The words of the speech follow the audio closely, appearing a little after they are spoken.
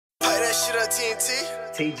Shit up, TNT.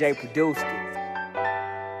 TJ produced it.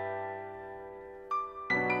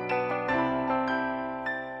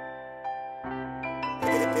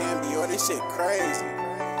 Damn, yo, this shit crazy.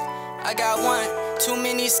 I got one, too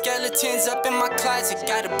many skeletons up in my closet.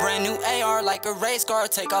 Got a brand new AR like a race car,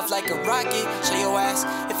 take off like a rocket. Show your ass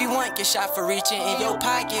if you want, get shot for reaching in your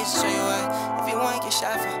pockets. Show your ass if you want, get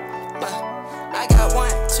shot for. I got one,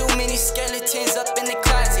 too many skeletons up in the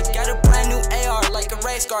closet. Got a brand new AR like a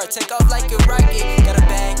race car, take off like a rocket. Got a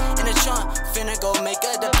bag in the trunk, finna go make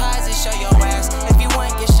a deposit. Show your ass if you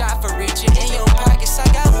want, get shot for reaching in your pockets. I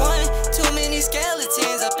got one, too many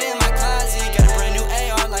skeletons up in my closet. Got a brand new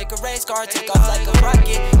AR like a race car, take off like a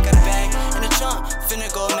rocket. Got a bag in the trunk, finna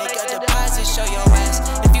go make a deposit. Show your ass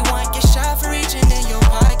if you want, get shot for reaching in your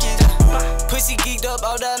pocket. Pussy geeked up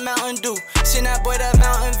all that Mountain Dew. Send that boy that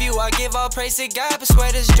Mountain View. I give all praise to God, but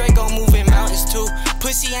swear this Drake gon' move in mountains too.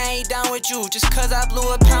 Pussy, I ain't down with you, just cause I blew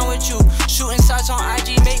a pound with you. Shooting shots on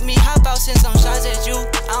IG make me hop out, send some shots at you.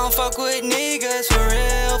 I don't fuck with niggas, for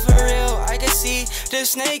real, for real. I can see the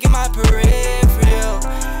snake in my peripheral.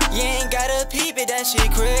 You ain't gotta peep it, that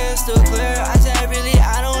shit crystal clear. I said really,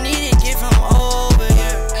 I don't need it, get from over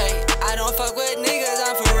here. Ay, I don't fuck with niggas,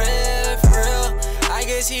 I'm for real, for real. I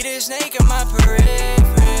can see the snake in my peripheral.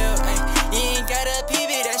 Ay, you ain't gotta peep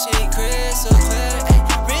it, that shit crystal clear. Ay,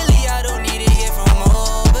 really, I don't need it, get from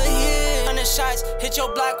over here. 100 shots, hit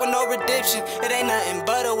your block with no redemption. It ain't nothing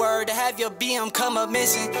but a word to have your BM come up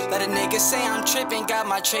missing. Let a nigga say I'm tripping, got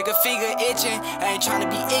my trigger finger itching. I ain't tryna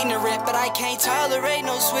be ignorant, but I can't tolerate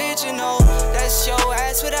no switching, no. That's your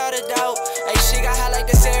ass without a doubt. Ay, shit got hot like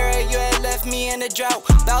the Sarah, you had left me in a drought.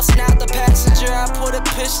 Bouncing out the passenger, I pulled a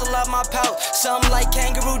pistol out my pouch. Something like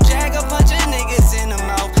Kangaroo Jack, a bunch of niggas in the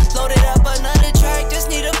mouth. Loaded up another track, just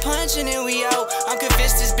need a punch and then we out. I'm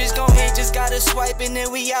convinced this bitch gon' hit, just gotta swipe and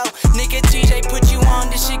then we out. Nigga TJ put you on,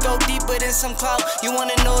 this shit go deeper than some clout. You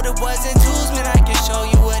wanna know the ones and twos, man, I can show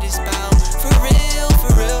you what it's about. For real,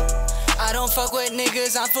 for real. I don't fuck with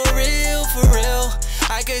niggas, I'm for real, for real.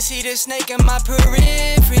 I can see the snake in my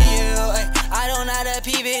peripheral. Ay, I don't know how to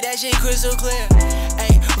peep it, that shit crystal clear.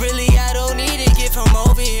 Ay, really, I don't need it, get from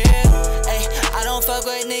over here. Ay, I don't fuck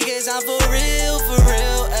with niggas, I'm for real, for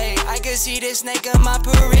real. Ay, I can see the snake in my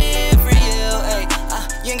peripheral. Ay,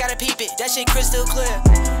 you ain't gotta peep it, that shit crystal clear.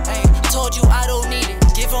 Ay, I told you I don't need it.